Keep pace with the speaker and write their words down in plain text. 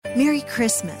Merry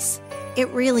Christmas. It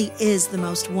really is the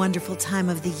most wonderful time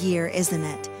of the year, isn't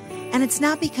it? And it's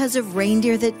not because of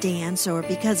reindeer that dance or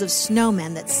because of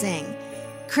snowmen that sing.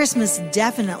 Christmas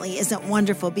definitely isn't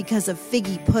wonderful because of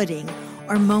figgy pudding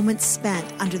or moments spent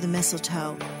under the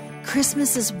mistletoe.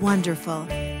 Christmas is wonderful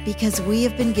because we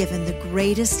have been given the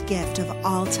greatest gift of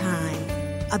all time,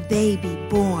 a baby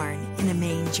born in a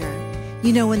manger.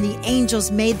 You know, when the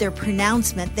angels made their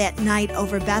pronouncement that night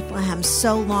over Bethlehem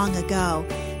so long ago,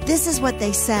 this is what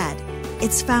they said.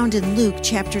 It's found in Luke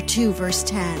chapter 2, verse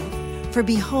 10. For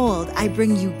behold, I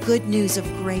bring you good news of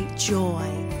great joy,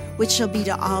 which shall be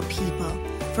to all people.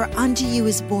 For unto you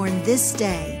is born this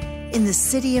day in the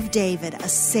city of David a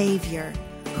Savior,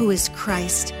 who is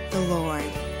Christ the Lord.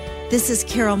 This is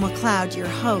Carol McLeod, your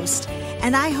host,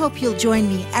 and I hope you'll join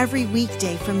me every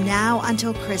weekday from now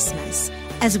until Christmas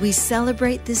as we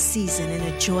celebrate this season in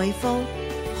a joyful,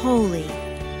 holy,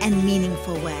 and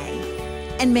meaningful way.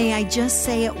 And may I just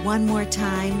say it one more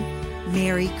time,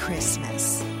 Merry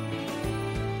Christmas.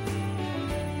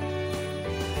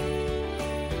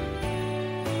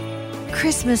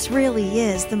 Christmas really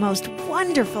is the most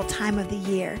wonderful time of the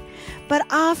year, but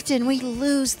often we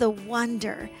lose the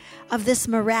wonder of this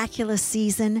miraculous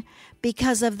season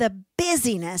because of the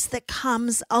busyness that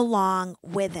comes along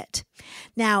with it.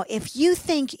 Now, if you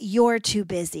think you're too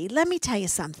busy, let me tell you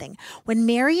something. When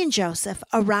Mary and Joseph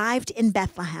arrived in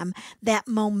Bethlehem that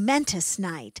momentous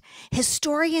night,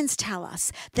 historians tell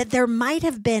us that there might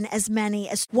have been as many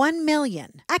as 1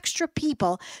 million extra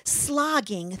people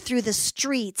slogging through the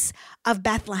streets of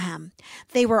Bethlehem.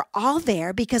 They were all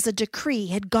there because a decree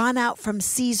had gone out from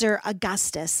Caesar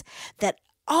Augustus that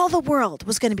all the world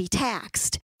was going to be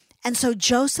taxed. And so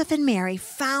Joseph and Mary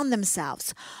found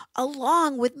themselves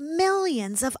along with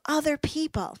millions of other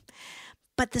people.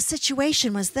 But the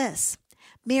situation was this.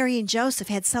 Mary and Joseph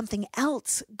had something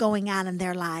else going on in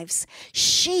their lives.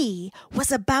 She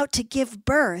was about to give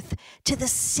birth to the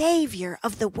Savior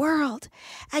of the world.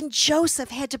 And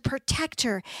Joseph had to protect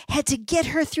her, had to get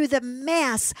her through the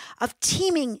mass of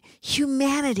teeming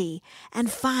humanity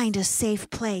and find a safe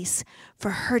place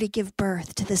for her to give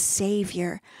birth to the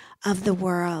Savior of the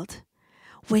world.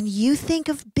 When you think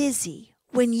of busy,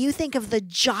 when you think of the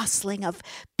jostling of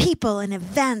people and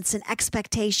events and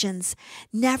expectations,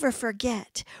 never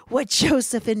forget what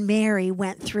Joseph and Mary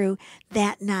went through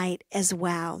that night as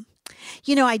well.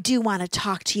 You know, I do want to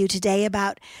talk to you today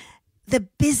about the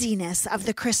busyness of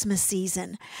the Christmas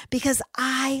season because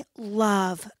I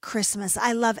love Christmas.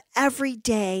 I love every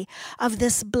day of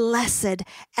this blessed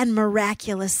and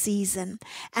miraculous season.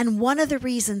 And one of the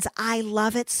reasons I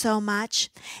love it so much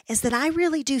is that I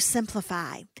really do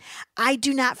simplify. I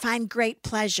do not find great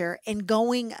pleasure in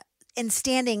going and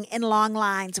standing in long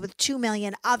lines with 2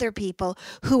 million other people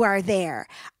who are there.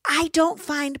 I don't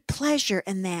find pleasure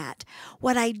in that.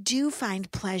 What I do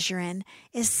find pleasure in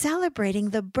is celebrating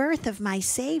the birth of my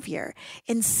Savior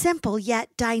in simple yet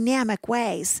dynamic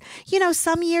ways. You know,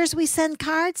 some years we send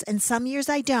cards and some years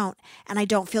I don't, and I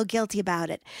don't feel guilty about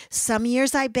it. Some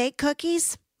years I bake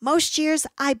cookies. Most years,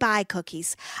 I buy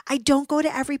cookies. I don't go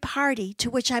to every party to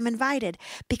which I'm invited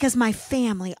because my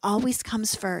family always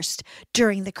comes first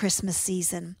during the Christmas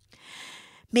season.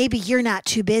 Maybe you're not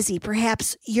too busy.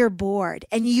 Perhaps you're bored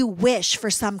and you wish for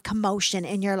some commotion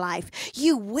in your life.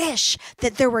 You wish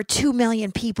that there were 2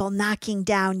 million people knocking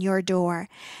down your door.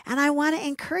 And I want to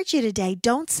encourage you today,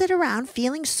 don't sit around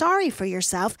feeling sorry for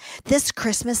yourself this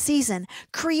Christmas season.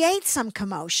 Create some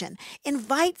commotion.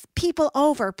 Invite people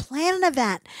over. Plan an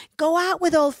event. Go out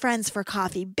with old friends for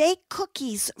coffee. Bake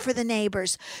cookies for the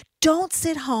neighbors. Don't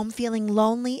sit home feeling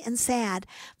lonely and sad.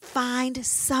 Find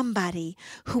somebody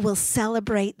who will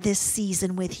celebrate this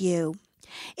season with you.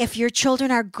 If your children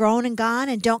are grown and gone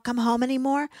and don't come home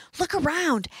anymore, look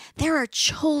around. There are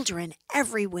children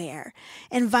everywhere.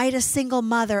 Invite a single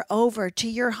mother over to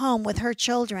your home with her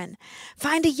children.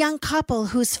 Find a young couple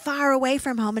who's far away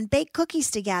from home and bake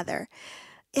cookies together.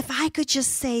 If I could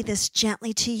just say this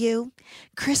gently to you,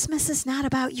 Christmas is not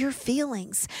about your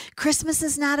feelings. Christmas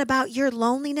is not about your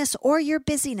loneliness or your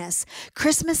busyness.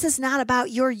 Christmas is not about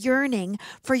your yearning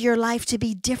for your life to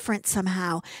be different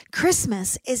somehow.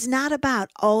 Christmas is not about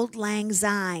Auld Lang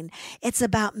Syne. It's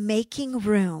about making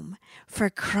room for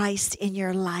Christ in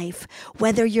your life,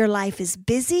 whether your life is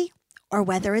busy or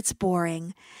whether it's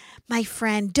boring. My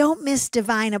friend, don't miss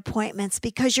divine appointments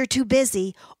because you're too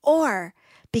busy or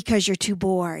because you're too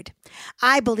bored.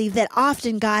 I believe that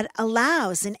often God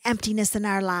allows an emptiness in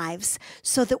our lives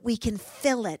so that we can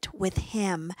fill it with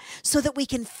Him, so that we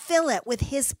can fill it with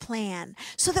His plan,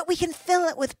 so that we can fill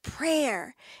it with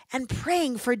prayer and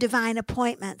praying for divine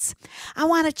appointments. I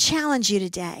want to challenge you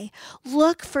today.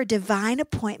 Look for divine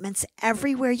appointments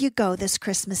everywhere you go this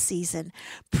Christmas season.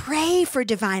 Pray for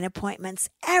divine appointments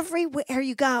everywhere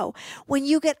you go. When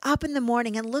you get up in the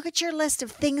morning and look at your list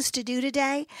of things to do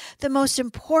today, the most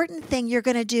important thing you're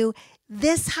going to do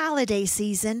this holiday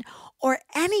season or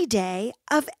any day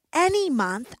of any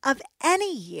month of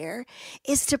any year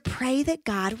is to pray that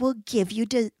God will give you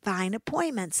divine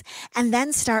appointments and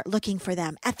then start looking for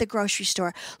them at the grocery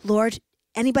store. Lord,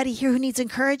 anybody here who needs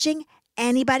encouraging?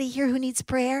 Anybody here who needs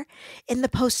prayer? In the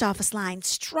post office line,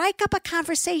 strike up a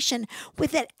conversation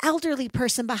with that elderly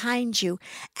person behind you.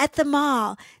 At the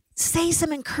mall, say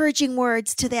some encouraging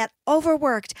words to that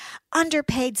overworked,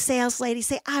 underpaid sales lady.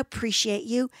 Say, I appreciate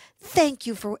you. Thank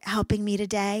you for helping me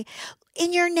today.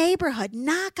 In your neighborhood,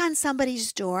 knock on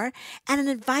somebody's door and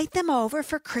invite them over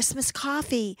for Christmas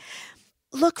coffee.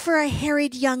 Look for a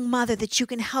harried young mother that you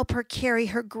can help her carry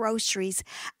her groceries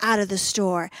out of the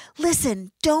store.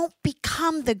 Listen, don't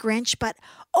become the Grinch, but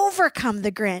overcome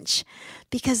the Grinch,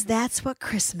 because that's what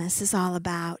Christmas is all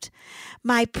about.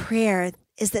 My prayer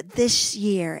is that this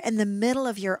year, in the middle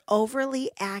of your overly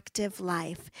active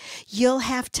life, you'll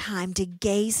have time to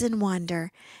gaze in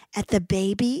wonder at the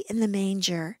baby in the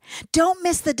manger. Don't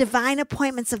miss the divine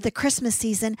appointments of the Christmas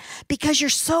season because you're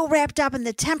so wrapped up in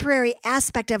the temporary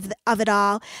aspect of it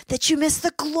all that you miss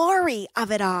the glory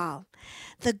of it all.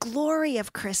 The glory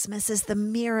of Christmas is the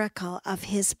miracle of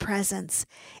His presence.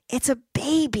 It's a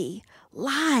baby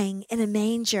lying in a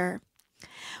manger.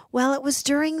 Well, it was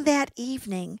during that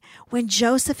evening when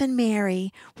Joseph and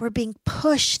Mary were being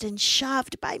pushed and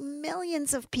shoved by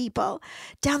millions of people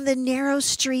down the narrow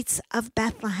streets of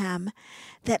Bethlehem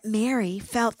that Mary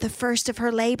felt the first of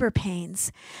her labor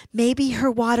pains. Maybe her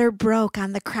water broke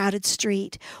on the crowded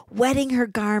street, wetting her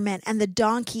garment and the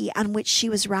donkey on which she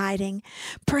was riding.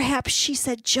 Perhaps she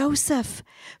said, Joseph,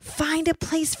 find a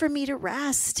place for me to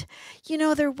rest. You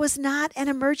know, there was not an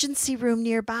emergency room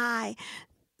nearby.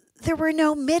 There were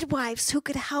no midwives who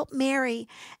could help Mary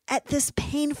at this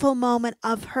painful moment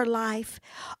of her life.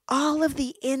 All of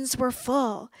the inns were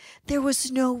full. There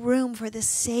was no room for the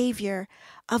Savior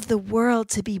of the world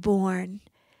to be born.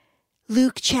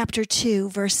 Luke chapter 2,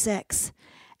 verse 6.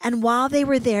 And while they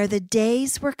were there, the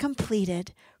days were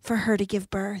completed for her to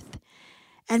give birth.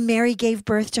 And Mary gave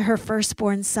birth to her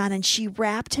firstborn son, and she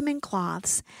wrapped him in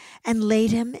cloths and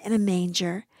laid him in a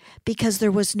manger because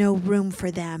there was no room for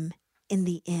them in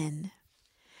the inn.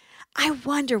 I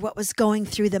wonder what was going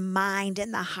through the mind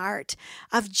and the heart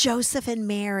of Joseph and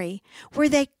Mary. Were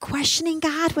they questioning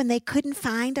God when they couldn't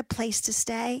find a place to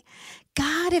stay?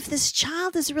 God, if this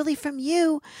child is really from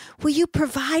you, will you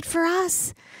provide for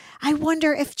us? I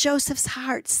wonder if Joseph's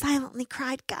heart silently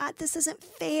cried, God, this isn't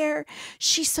fair.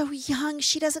 She's so young.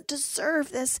 She doesn't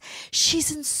deserve this.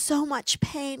 She's in so much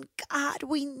pain. God,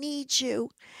 we need you.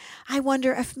 I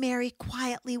wonder if Mary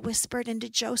quietly whispered into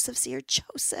Joseph's ear,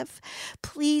 Joseph,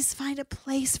 please find a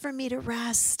place for me to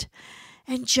rest.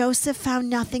 And Joseph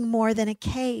found nothing more than a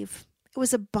cave. It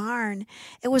was a barn.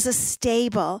 It was a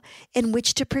stable in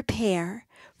which to prepare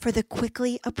for the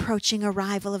quickly approaching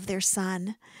arrival of their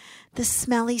son. The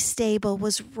smelly stable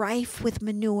was rife with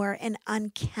manure and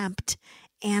unkempt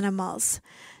animals.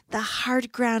 The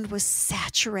hard ground was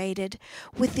saturated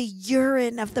with the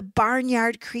urine of the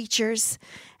barnyard creatures,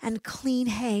 and clean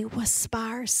hay was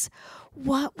sparse.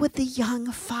 What would the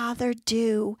young father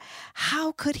do?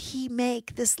 How could he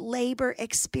make this labor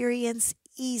experience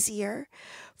easier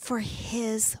for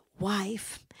his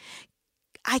wife?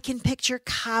 I can picture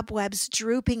cobwebs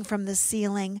drooping from the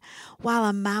ceiling while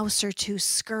a mouse or two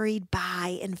scurried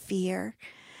by in fear.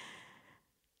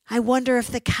 I wonder if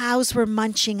the cows were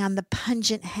munching on the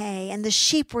pungent hay and the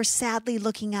sheep were sadly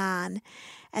looking on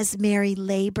as Mary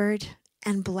labored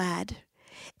and bled.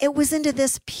 It was into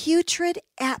this putrid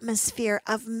atmosphere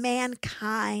of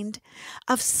mankind,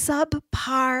 of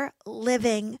subpar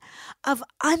living, of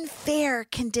unfair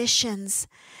conditions,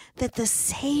 that the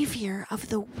Savior of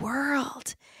the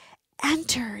world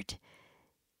entered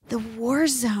the war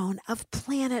zone of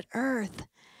planet Earth.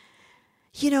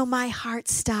 You know, my heart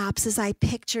stops as I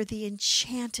picture the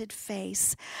enchanted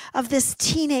face of this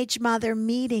teenage mother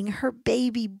meeting her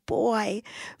baby boy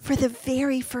for the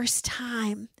very first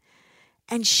time.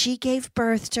 And she gave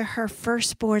birth to her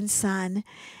firstborn son,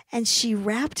 and she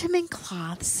wrapped him in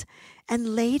cloths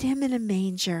and laid him in a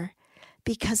manger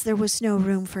because there was no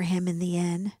room for him in the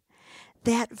inn.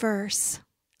 That verse,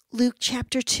 Luke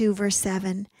chapter 2, verse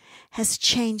 7 has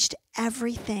changed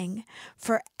everything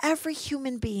for every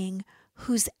human being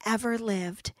who's ever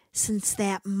lived since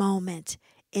that moment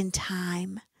in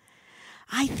time.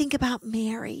 I think about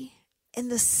Mary in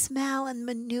the smell and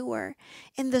manure,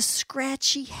 in the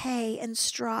scratchy hay and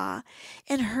straw,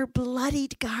 in her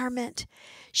bloodied garment.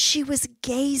 She was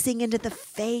gazing into the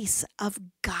face of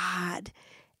God,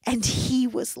 and he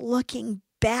was looking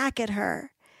back at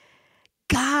her.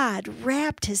 God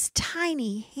wrapped his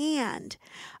tiny hand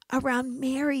around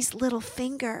Mary's little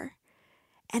finger,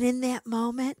 and in that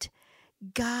moment,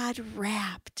 God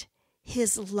wrapped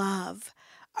his love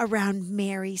around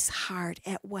Mary's heart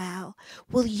as well.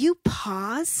 Will you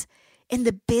pause in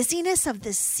the busyness of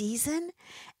this season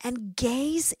and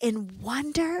gaze in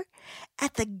wonder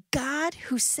at the God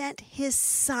who sent his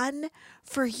son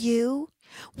for you?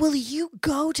 Will you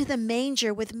go to the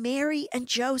manger with Mary and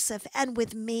Joseph and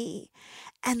with me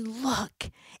and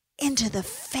look into the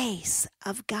face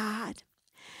of God?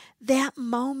 That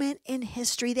moment in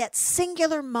history, that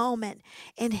singular moment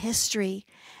in history,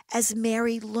 as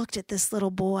Mary looked at this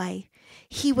little boy,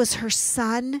 he was her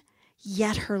son,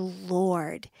 yet her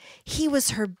Lord. He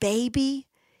was her baby,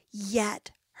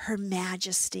 yet her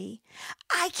majesty.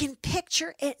 I can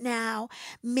picture it now.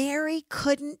 Mary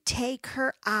couldn't take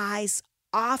her eyes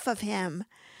off of him.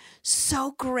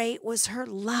 So great was her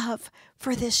love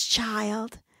for this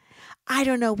child. I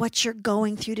don't know what you're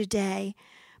going through today,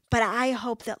 but I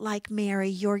hope that, like Mary,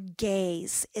 your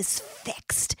gaze is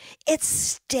fixed. It's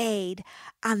stayed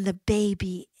on the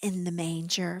baby in the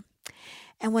manger.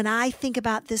 And when I think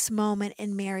about this moment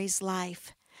in Mary's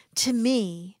life, to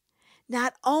me,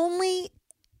 not only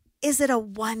is it a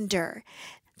wonder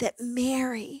that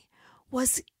Mary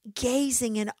was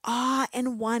gazing in awe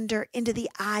and wonder into the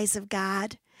eyes of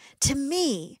God, to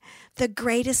me, the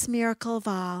greatest miracle of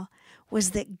all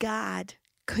was that God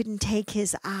couldn't take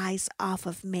his eyes off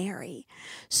of Mary.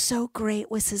 So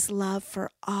great was his love for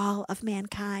all of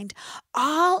mankind.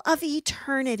 All of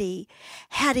eternity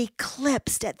had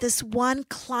eclipsed at this one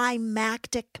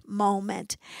climactic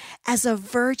moment as a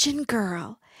virgin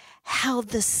girl held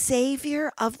the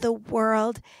Savior of the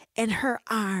world in her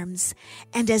arms,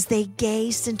 and as they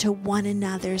gazed into one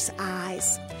another's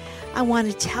eyes. I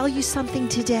want to tell you something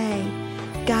today.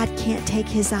 God can't take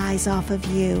his eyes off of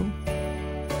you.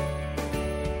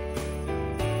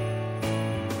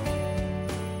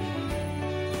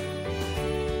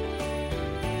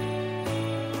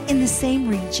 In the same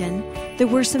region, there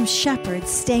were some shepherds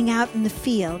staying out in the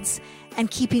fields and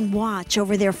keeping watch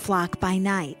over their flock by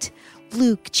night.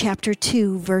 Luke chapter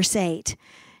 2, verse 8.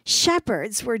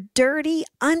 Shepherds were dirty,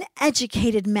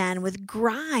 uneducated men with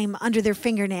grime under their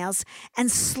fingernails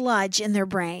and sludge in their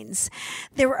brains.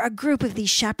 There were a group of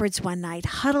these shepherds one night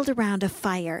huddled around a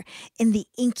fire in the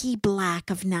inky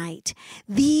black of night.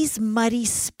 These muddy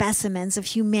specimens of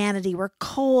humanity were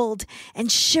cold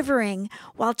and shivering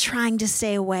while trying to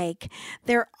stay awake.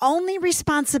 Their only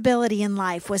responsibility in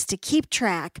life was to keep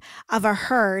track of a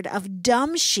herd of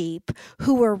dumb sheep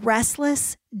who were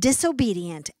restless,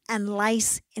 disobedient, and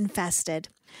lice infested.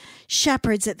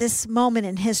 Shepherds at this moment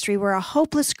in history were a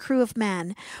hopeless crew of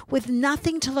men with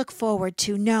nothing to look forward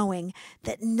to, knowing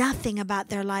that nothing about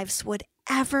their lives would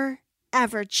ever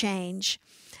change.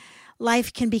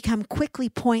 Life can become quickly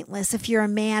pointless if you're a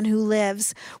man who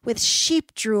lives with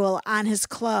sheep drool on his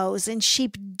clothes and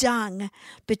sheep dung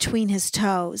between his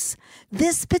toes.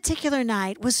 This particular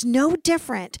night was no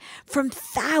different from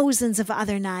thousands of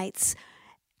other nights,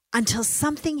 until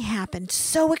something happened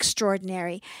so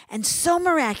extraordinary and so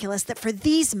miraculous that for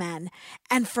these men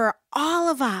and for all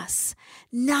of us,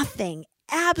 nothing,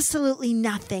 absolutely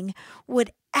nothing, would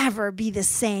ever be the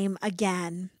same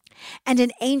again. And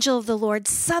an angel of the Lord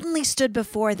suddenly stood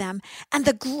before them, and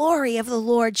the glory of the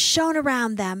Lord shone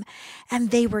around them, and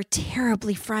they were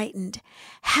terribly frightened.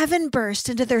 Heaven burst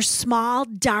into their small,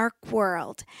 dark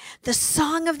world. The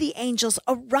song of the angels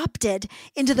erupted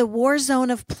into the war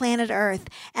zone of planet Earth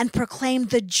and proclaimed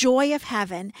the joy of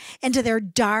heaven into their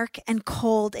dark and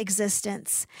cold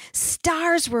existence.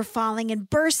 Stars were falling and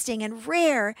bursting in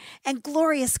rare and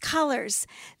glorious colors.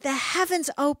 The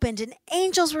heavens opened and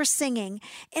angels were singing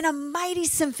in a mighty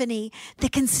symphony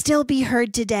that can still be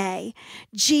heard today.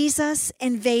 Jesus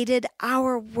invaded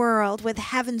our world with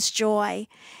heaven's joy,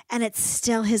 and it's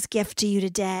still his gift to you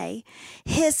today.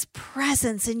 His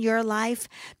presence in your life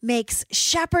makes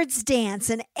shepherds dance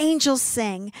and angels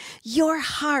sing. Your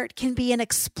heart can be an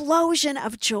explosion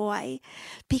of joy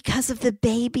because of the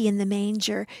baby in the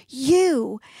manger.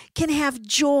 You can have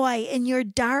joy in your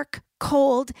dark,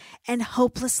 cold, and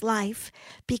hopeless life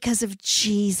because of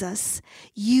Jesus.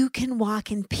 You can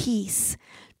walk in peace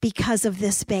because of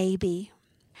this baby.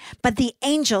 But the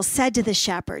angel said to the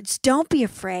shepherds, "Don't be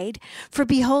afraid, for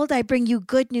behold, I bring you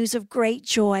good news of great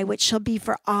joy, which shall be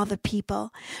for all the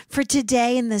people. For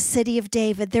today in the city of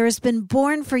David there has been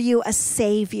born for you a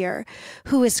Savior,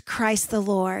 who is Christ the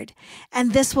Lord.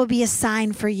 And this will be a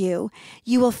sign for you.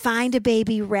 You will find a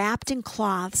baby wrapped in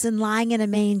cloths and lying in a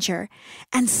manger."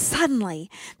 And suddenly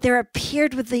there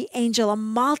appeared with the angel a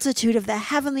multitude of the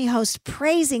heavenly host,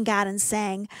 praising God and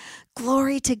saying,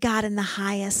 "Glory to God in the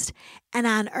highest, and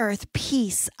on earth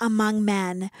peace among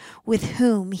men with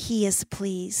whom he is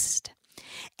pleased."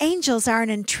 Angels are an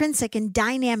intrinsic and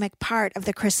dynamic part of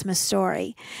the Christmas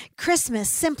story. Christmas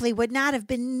simply would not have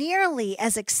been nearly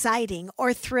as exciting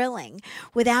or thrilling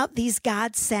without these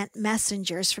God-sent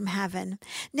messengers from heaven.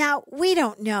 Now, we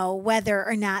don't know whether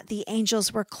or not the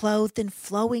angels were clothed in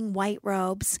flowing white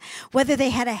robes, whether they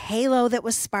had a halo that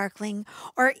was sparkling,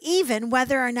 or even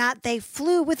whether or not they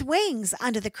flew with wings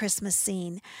under the Christmas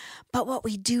scene. But what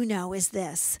we do know is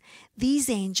this: these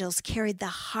angels carried the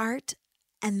heart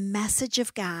and message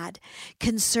of God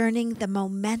concerning the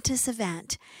momentous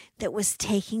event that was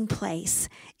taking place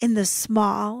in the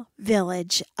small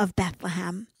village of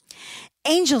Bethlehem.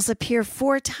 Angels appear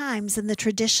 4 times in the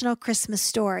traditional Christmas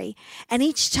story, and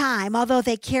each time, although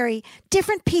they carry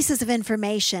different pieces of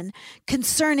information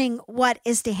concerning what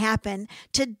is to happen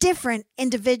to different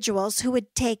individuals who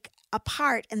would take a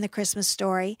part in the Christmas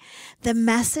story, the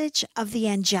message of the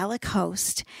angelic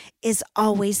host is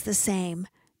always the same: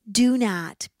 do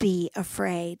not be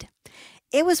afraid.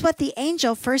 It was what the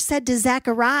angel first said to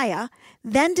Zechariah,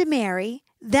 then to Mary,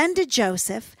 then to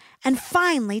Joseph, and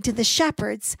finally to the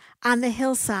shepherds on the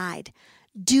hillside.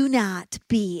 Do not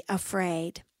be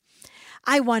afraid.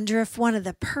 I wonder if one of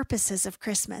the purposes of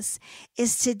Christmas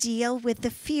is to deal with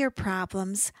the fear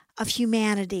problems of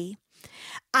humanity.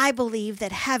 I believe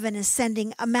that heaven is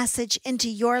sending a message into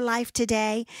your life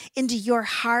today, into your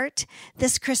heart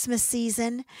this Christmas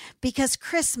season, because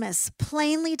Christmas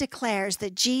plainly declares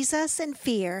that Jesus and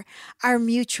fear are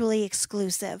mutually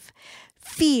exclusive.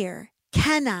 Fear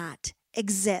cannot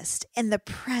exist in the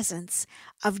presence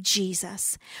of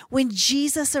Jesus. When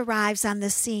Jesus arrives on the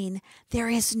scene, there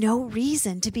is no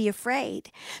reason to be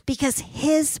afraid, because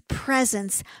his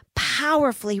presence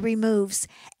powerfully removes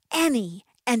any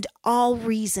and all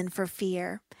reason for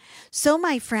fear. So,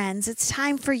 my friends, it's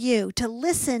time for you to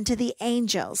listen to the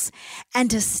angels and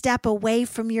to step away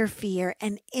from your fear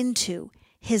and into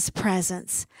his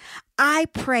presence. I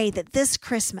pray that this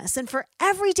Christmas and for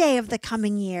every day of the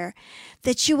coming year,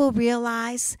 that you will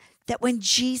realize that when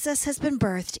Jesus has been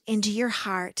birthed into your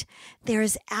heart, there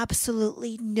is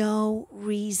absolutely no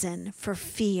reason for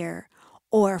fear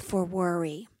or for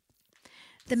worry.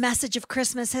 The message of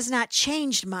Christmas has not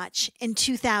changed much in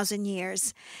 2,000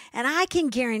 years, and I can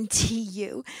guarantee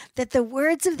you that the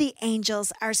words of the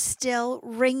angels are still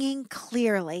ringing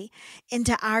clearly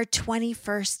into our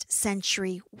 21st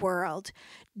century world.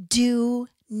 Do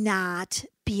not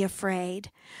be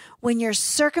afraid. When your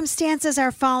circumstances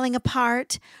are falling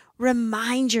apart,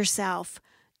 remind yourself,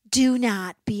 do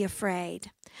not be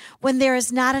afraid. When there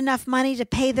is not enough money to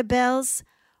pay the bills,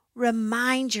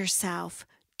 remind yourself,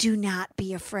 do not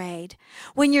be afraid.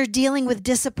 When you're dealing with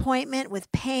disappointment,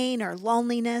 with pain or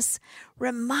loneliness,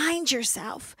 remind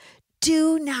yourself,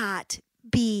 do not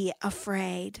be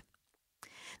afraid.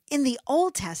 In the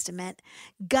Old Testament,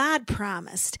 God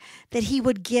promised that he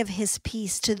would give his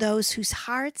peace to those whose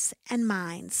hearts and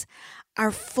minds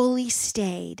are fully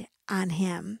stayed on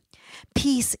him.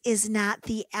 Peace is not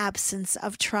the absence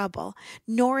of trouble,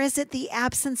 nor is it the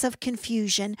absence of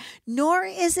confusion, nor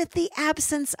is it the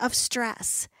absence of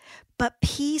stress. But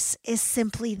peace is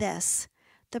simply this: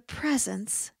 the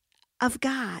presence of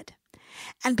God.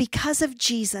 And because of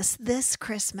Jesus this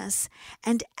Christmas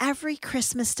and every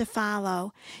Christmas to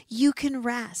follow, you can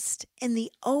rest in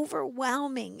the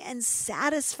overwhelming and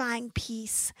satisfying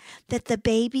peace that the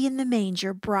baby in the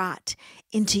manger brought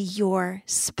into your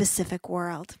specific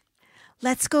world.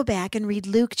 Let's go back and read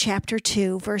Luke chapter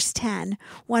 2, verse 10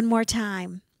 one more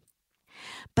time.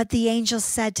 But the angel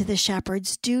said to the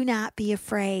shepherds, "Do not be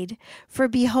afraid, for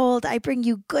behold, I bring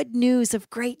you good news of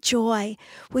great joy,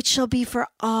 which shall be for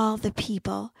all the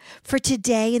people. For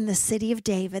today in the city of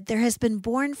David there has been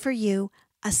born for you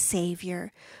a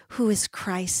Savior, who is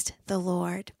Christ the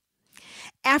Lord."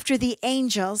 After the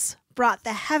angels brought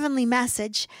the heavenly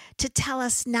message to tell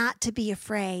us not to be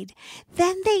afraid,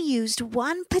 then they used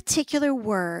one particular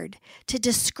word to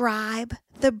describe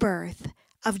the birth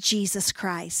of Jesus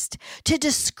Christ, to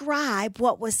describe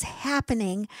what was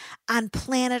happening on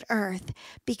planet Earth,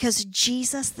 because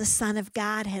Jesus, the Son of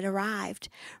God, had arrived.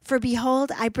 For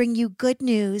behold, I bring you good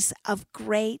news of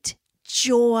great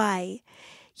joy.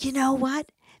 You know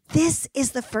what? This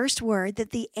is the first word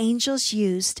that the angels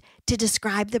used to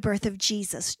describe the birth of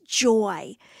Jesus,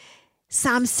 joy.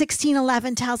 Psalm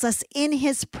 16:11 tells us, in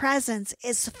his presence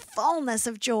is fullness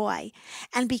of joy.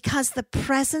 And because the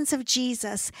presence of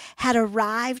Jesus had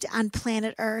arrived on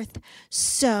planet Earth,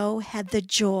 so had the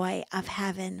joy of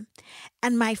heaven.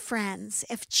 And my friends,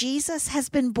 if Jesus has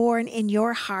been born in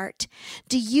your heart,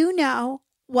 do you know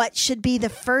what should be the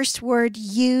first word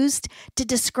used to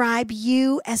describe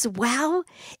you as well?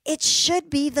 It should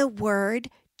be the word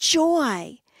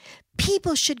joy.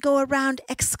 People should go around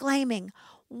exclaiming,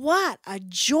 what a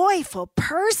joyful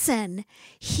person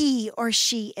he or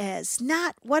she is.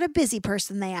 Not what a busy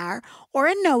person they are, or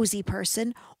a nosy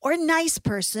person, or nice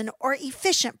person, or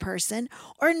efficient person,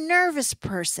 or nervous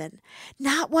person.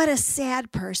 Not what a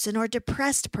sad person, or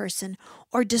depressed person,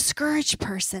 or discouraged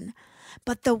person.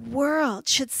 But the world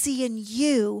should see in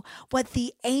you what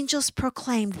the angels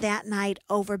proclaimed that night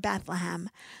over Bethlehem.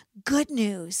 Good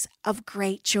news of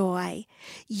great joy.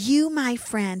 You, my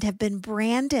friend, have been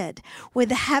branded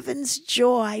with heaven's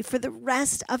joy for the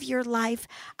rest of your life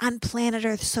on planet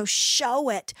Earth. So show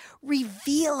it,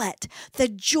 reveal it. The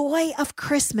joy of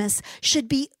Christmas should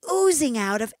be oozing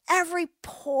out of every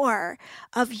pore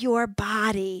of your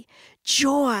body.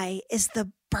 Joy is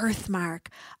the birthmark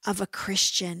of a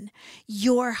Christian.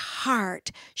 Your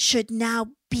heart should now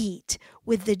beat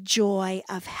with the joy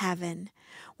of heaven.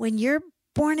 When you're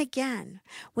born again,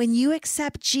 when you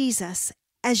accept Jesus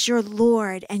as your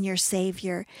Lord and your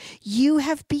Savior, you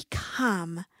have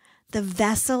become the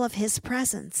vessel of his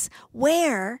presence,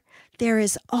 where there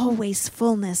is always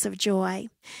fullness of joy.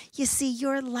 You see,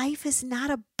 your life is not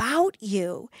about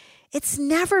you. It's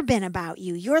never been about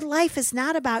you. Your life is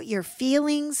not about your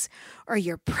feelings or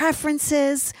your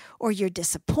preferences or your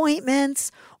disappointments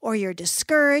or your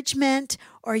discouragement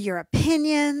or your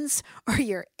opinions or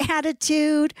your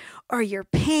attitude or your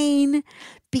pain,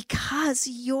 because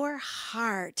your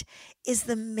heart is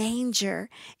the manger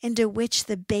into which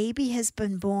the baby has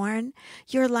been born.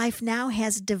 Your life now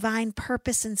has divine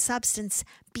purpose and substance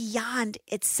beyond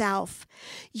itself.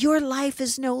 Your life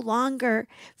is no longer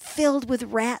filled with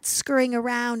rats scurrying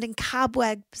around and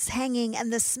cobwebs hanging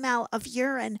and the smell of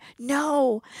urine.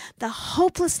 No, the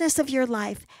hopelessness of your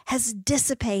life has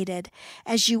dissipated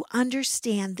as you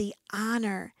understand the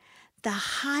honor, the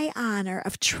high honor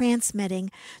of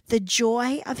transmitting the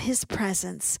joy of his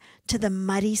presence to the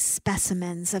muddy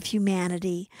specimens of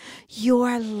humanity.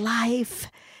 Your life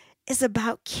is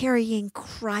about carrying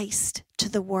Christ to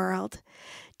the world.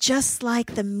 Just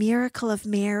like the miracle of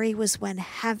Mary was when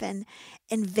heaven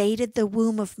invaded the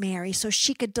womb of Mary so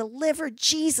she could deliver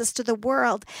Jesus to the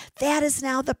world, that is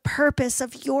now the purpose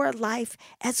of your life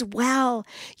as well.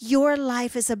 Your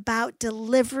life is about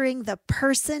delivering the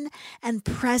person and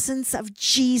presence of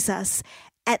Jesus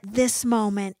at this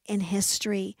moment in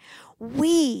history.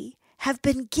 We have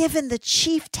been given the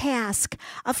chief task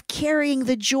of carrying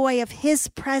the joy of his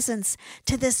presence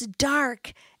to this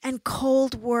dark and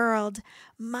cold world.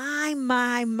 My,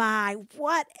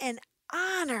 what an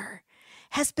honor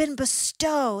has been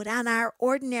bestowed on our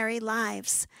ordinary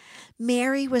lives.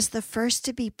 Mary was the first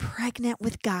to be pregnant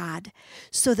with God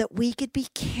so that we could be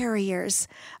carriers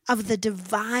of the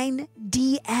divine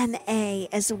DNA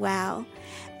as well.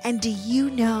 And do you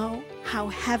know how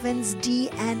heaven's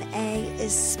DNA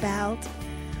is spelled?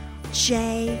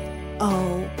 Joy.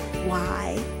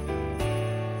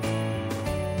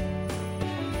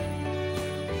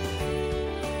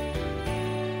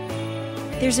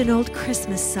 There's an old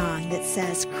Christmas song that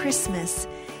says, Christmas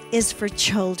is for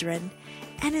children.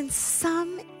 And in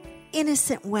some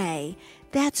innocent way,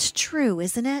 that's true,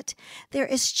 isn't it? There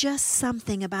is just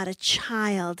something about a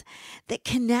child that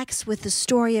connects with the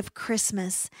story of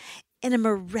Christmas in a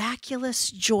miraculous,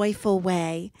 joyful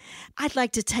way. I'd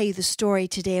like to tell you the story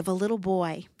today of a little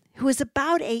boy who was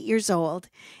about 8 years old,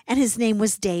 and his name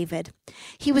was David.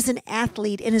 He was an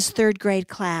athlete in his third grade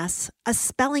class, a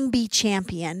spelling bee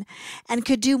champion, and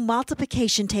could do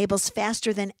multiplication tables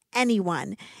faster than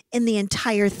anyone in the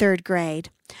entire third grade.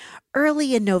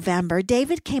 Early in November,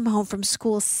 David came home from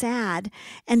school sad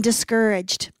and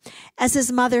discouraged. As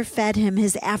his mother fed him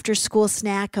his after-school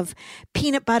snack of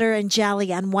peanut butter and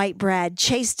jelly on white bread,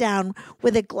 chased down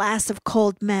with a glass of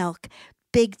cold milk,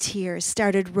 big tears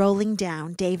started rolling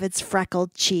down David's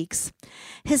freckled cheeks.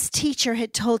 His teacher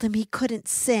had told him he couldn't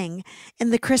sing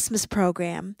in the Christmas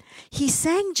program. He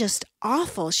sang just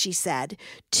awful, she said,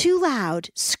 too loud,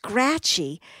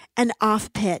 scratchy, and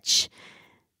off-pitch.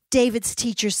 David's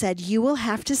teacher said, "You will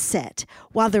have to sit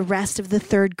while the rest of the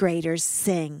third graders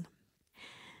sing."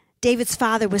 David's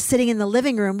father was sitting in the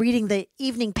living room reading the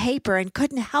evening paper and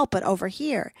couldn't help but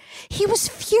overhear. He was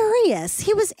furious.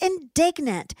 He was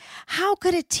indignant. How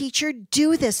could a teacher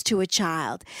do this to a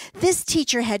child? This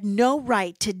teacher had no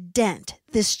right to dent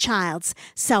this child's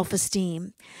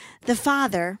self-esteem. The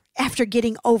father, after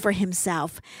getting over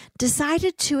himself,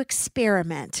 decided to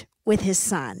experiment with his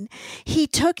son. He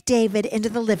took David into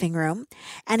the living room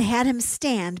and had him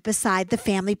stand beside the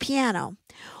family piano.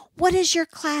 "What is your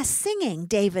class singing?"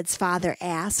 David's father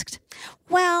asked.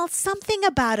 "Well, something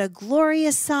about a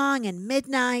glorious song and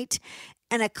midnight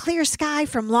and a clear sky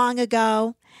from long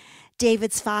ago."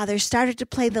 David's father started to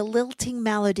play the lilting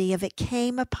melody of "It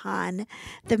Came Upon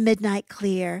the Midnight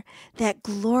Clear," that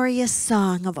glorious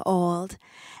song of old.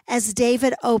 As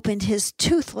David opened his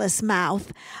toothless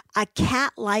mouth, a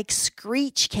cat-like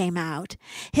screech came out.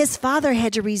 His father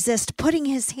had to resist putting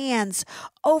his hands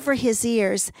over his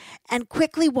ears and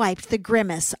quickly wiped the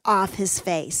grimace off his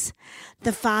face.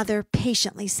 The father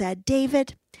patiently said,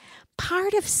 "David,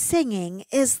 part of singing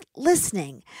is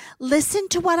listening. Listen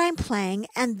to what I'm playing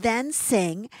and then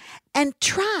sing, and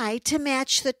try to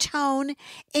match the tone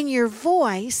in your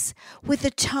voice with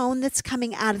the tone that's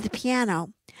coming out of the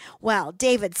piano." Well,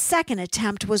 David's second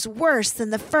attempt was worse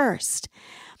than the first.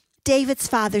 David's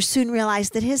father soon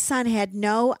realized that his son had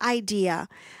no idea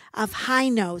of high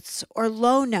notes or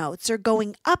low notes or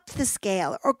going up the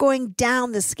scale or going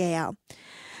down the scale.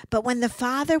 But when the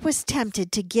father was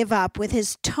tempted to give up with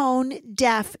his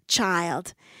tone-deaf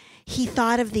child, he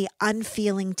thought of the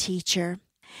unfeeling teacher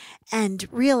and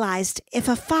realized if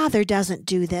a father doesn't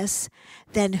do this,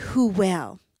 then who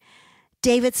will?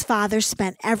 David's father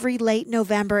spent every late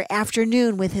November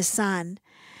afternoon with his son.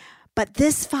 But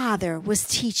this father was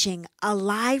teaching a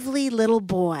lively little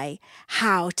boy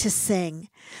how to sing.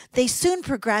 They soon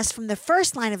progressed from the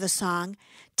first line of the song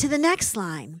to the next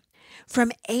line.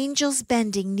 From angels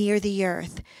bending near the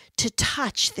earth to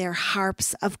touch their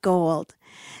harps of gold.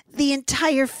 The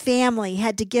entire family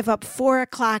had to give up 4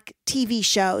 o'clock TV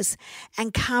shows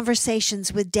and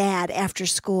conversations with Dad after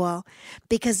school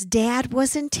because Dad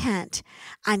was intent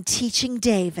on teaching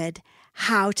David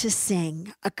how to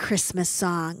sing a Christmas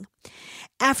song.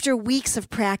 After weeks of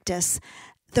practice,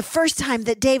 the first time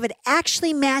that David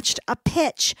actually matched a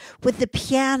pitch with the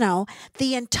piano,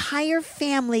 the entire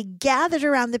family gathered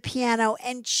around the piano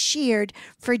and cheered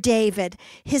for David.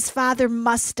 His father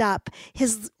mussed up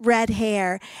his red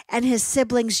hair, and his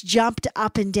siblings jumped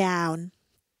up and down.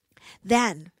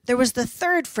 Then there was the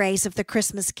third phrase of the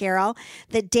Christmas carol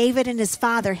that David and his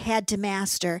father had to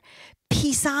master.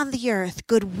 "Peace on the earth,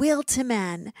 goodwill to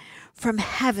men, from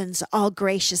heaven's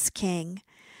all-gracious King."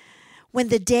 When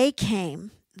the day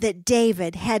came that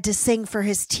David had to sing for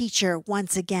his teacher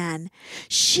once again,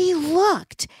 she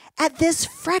looked at this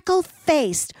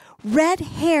freckle-faced,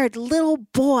 red-haired little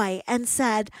boy and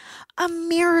said, "A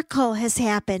miracle has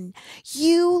happened.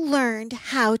 You learned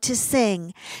how to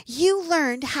sing. You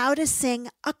learned how to sing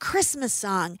a Christmas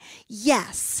song.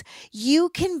 Yes, you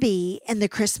can be in the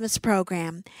Christmas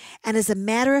program. And as a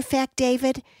matter of fact,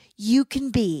 David, you can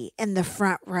be in the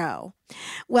front row."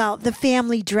 Well, the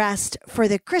family dressed for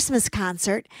the Christmas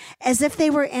concert as if they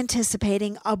were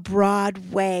anticipating a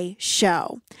Broadway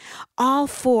show. All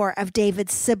 4 of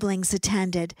David's siblings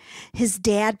attended. His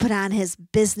dad put on his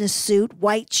business suit,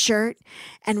 white shirt,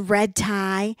 and red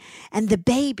tie, and the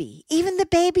baby, even the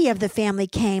baby of the family,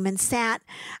 came and sat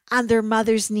on their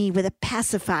mother's knee with a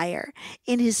pacifier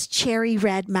in his cherry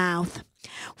red mouth.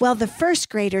 Well, the first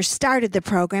graders started the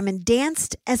program and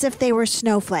danced as if they were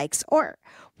snowflakes, or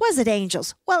was it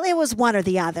angels? Well, it was one or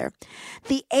the other.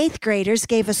 The 8th graders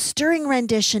gave a stirring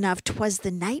rendition of "'Twas the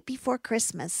Night Before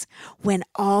Christmas," went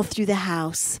all through the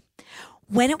house.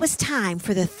 When it was time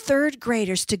for the 3rd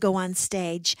graders to go on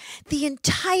stage, the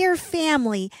entire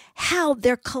family held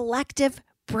their collective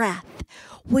breath.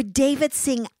 Would David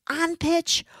sing on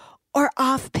pitch or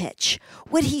off pitch?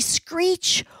 Would he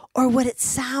screech or would it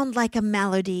sound like a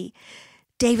melody?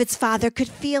 David's father could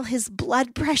feel his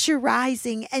blood pressure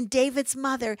rising, and David's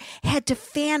mother had to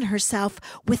fan herself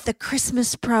with the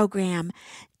Christmas program.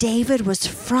 David was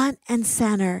front and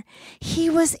center. He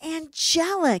was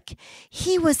angelic.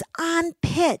 He was on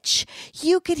pitch.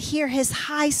 You could hear his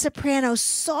high soprano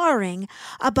soaring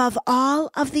above all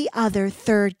of the other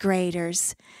 3rd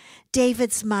graders.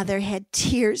 David's mother had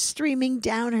tears streaming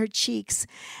down her cheeks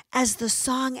as the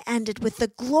song ended with the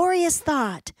glorious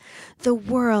thought, "The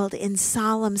world in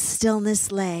solemn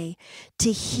stillness lay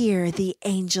to hear the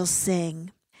angels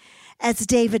sing." As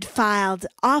David filed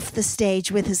off the stage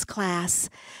with his class,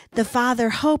 the father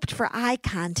hoped for eye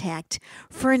contact,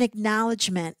 for an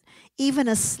acknowledgement, even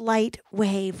a slight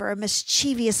wave or a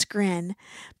mischievous grin,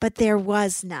 but there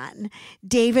was none.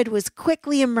 David was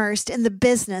quickly immersed in the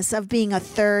business of being a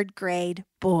third-grade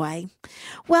boy.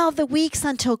 Well, the weeks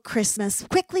until Christmas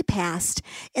quickly passed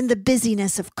in the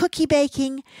busyness of cookie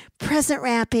baking, present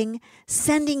wrapping,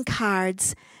 sending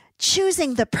cards,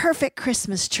 choosing the perfect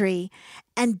Christmas tree,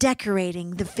 and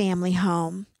decorating the family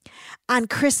home. On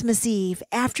Christmas Eve,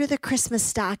 after the Christmas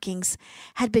stockings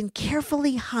had been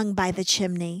carefully hung by the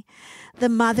chimney, the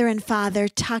mother and father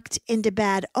tucked into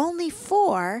bed only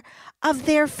 4 of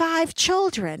their 5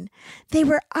 children. They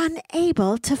were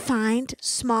unable to find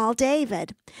small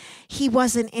David. He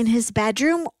wasn't in his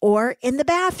bedroom or in the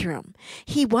bathroom.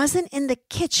 He wasn't in the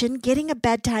kitchen getting a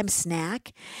bedtime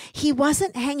snack. He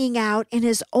wasn't hanging out in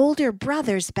his older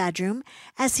brother's bedroom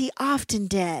as he often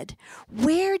did.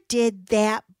 Where did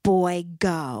that boy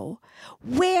go?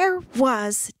 Where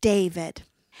was David?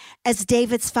 As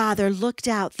David's father looked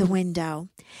out the window,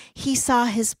 he saw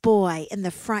his boy in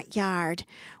the front yard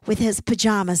with his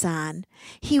pajamas on.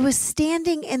 He was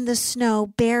standing in the snow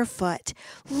barefoot,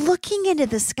 looking into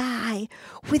the sky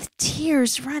with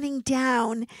tears running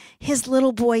down his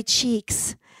little boy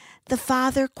cheeks. The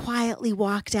father quietly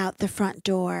walked out the front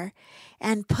door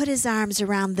and put his arms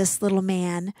around this little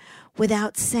man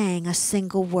without saying a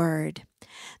single word.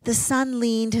 The son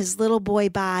leaned his little boy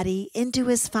body into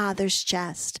his father's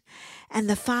chest, and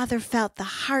the father felt the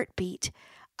heartbeat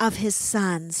of his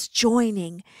sons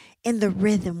joining in the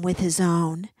rhythm with his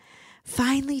own.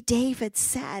 Finally, David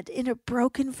said in a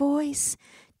broken voice,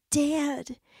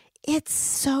 "Dad, it's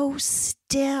so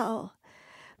still."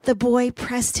 The boy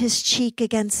pressed his cheek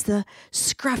against the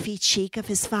scruffy cheek of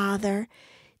his father.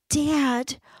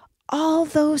 "Dad, all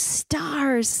those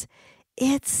stars,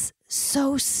 it's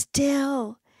so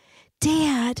still.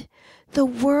 Dad, the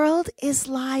world is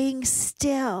lying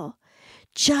still,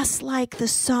 just like the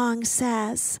song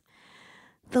says."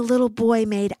 The little boy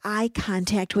made eye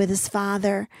contact with his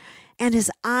father, and his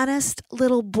honest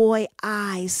little boy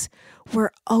eyes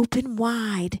were open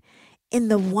wide in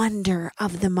the wonder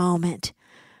of the moment.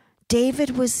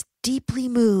 David was deeply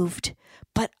moved,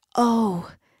 but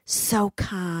oh, so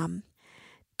calm.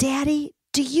 "Daddy,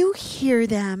 do you hear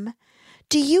them?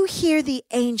 Do you hear the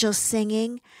angels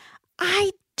singing?"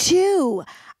 "I do.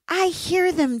 I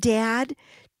hear them, Dad.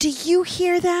 Do you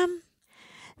hear them?"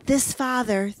 This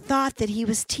father thought that he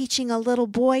was teaching a little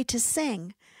boy to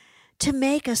sing, to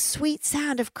make a sweet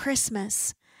sound of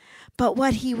Christmas. But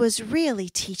what he was really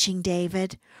teaching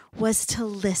David was to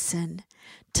listen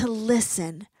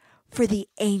for the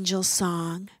angel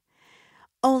song.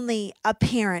 Only a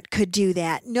parent could do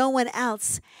that. No one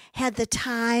else had the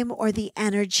time or the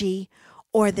energy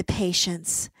or the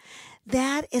patience.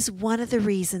 That is one of the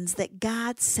reasons that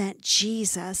God sent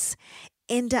Jesus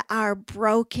into our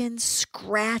broken,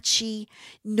 scratchy,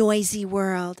 noisy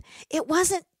world. It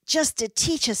wasn't just to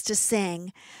teach us to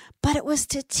sing, but it was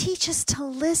to teach us to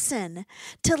listen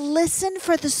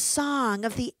for the song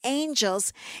of the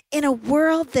angels in a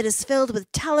world that is filled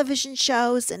with television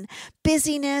shows and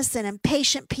busyness and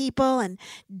impatient people and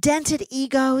dented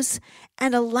egos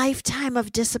and a lifetime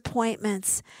of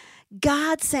disappointments.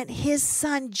 God sent his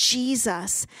son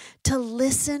Jesus to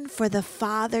listen for the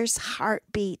Father's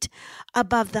heartbeat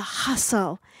above the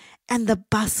hustle and the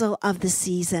bustle of the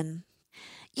season.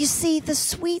 You see, the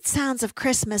sweet sounds of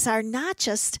Christmas are not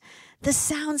just the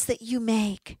sounds that you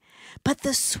make, but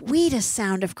the sweetest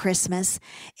sound of Christmas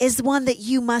is one that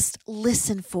you must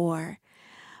listen for.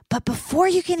 But before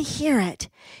you can hear it,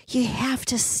 you have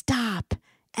to stop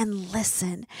and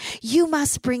listen. You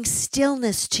must bring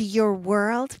stillness to your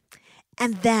world,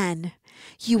 and then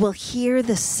you will hear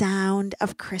the sound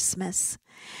of Christmas.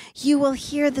 You will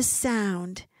hear the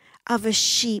sound of a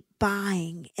sheep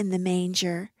baaing in the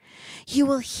manger. You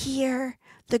will hear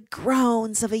the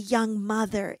groans of a young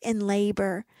mother in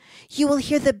labor. You will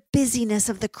hear the busyness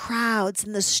of the crowds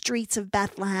in the streets of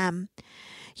Bethlehem.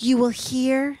 You will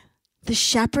hear the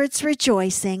shepherds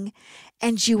rejoicing,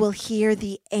 and you will hear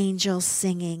the angels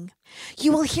singing.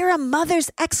 You will hear a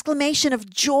mother's exclamation of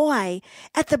joy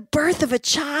at the birth of a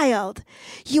child.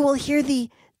 You will hear the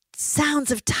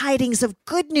sounds of tidings of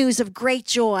good news of great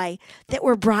joy that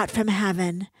were brought from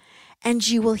heaven. And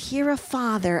you will hear a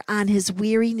father on his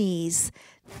weary knees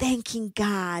thanking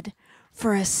God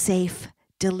for a safe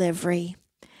delivery.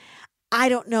 I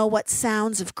don't know what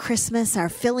sounds of Christmas are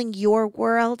filling your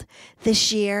world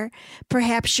this year.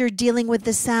 Perhaps you're dealing with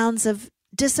the sounds of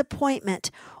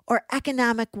disappointment or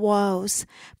economic woes.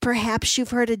 Perhaps you've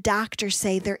heard a doctor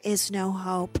say there is no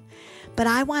hope. But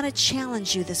I want to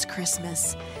challenge you this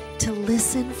Christmas to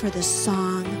listen for the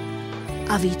song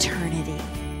of eternity.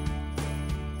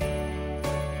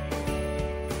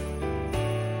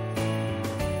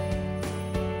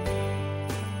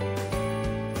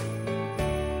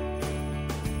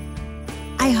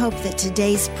 I hope that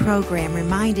today's program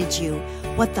reminded you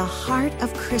what the heart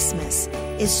of Christmas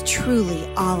is truly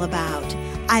all about.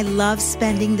 I love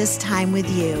spending this time with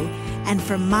you, and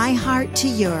from my heart to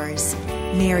yours,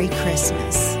 Merry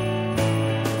Christmas.